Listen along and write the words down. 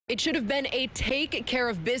It should have been a take care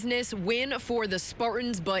of business win for the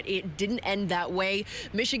Spartans, but it didn't end that way.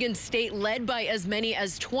 Michigan State led by as many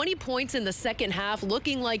as 20 points in the second half,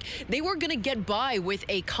 looking like they were going to get by with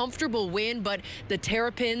a comfortable win, but the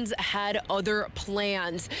Terrapins had other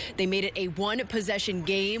plans. They made it a one-possession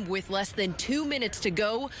game with less than 2 minutes to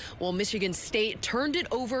go, while Michigan State turned it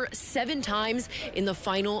over 7 times in the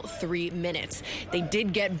final 3 minutes. They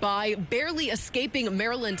did get by, barely escaping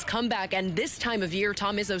Maryland's comeback, and this time of year,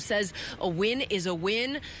 Tom Izzo says a win is a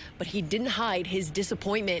win, but he didn't hide his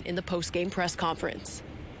disappointment in the post-game press conference.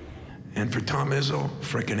 And for Tom Izzo,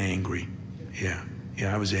 frickin' angry. Yeah,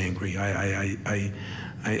 I was angry. I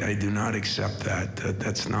do not accept that.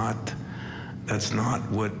 That's not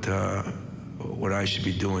what I should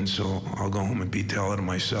be doing. So I'll go home and tell it to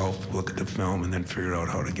myself, look at the film, and then figure out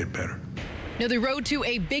how to get better. Now, the road to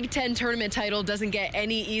a Big Ten tournament title doesn't get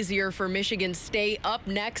any easier for Michigan State. Up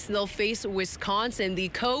next, they'll face Wisconsin, the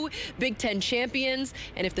co-Big Ten champions.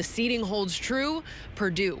 And if the seeding holds true,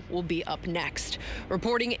 Purdue will be up next.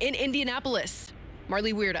 Reporting in Indianapolis,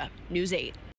 Marley Weirda, News 8.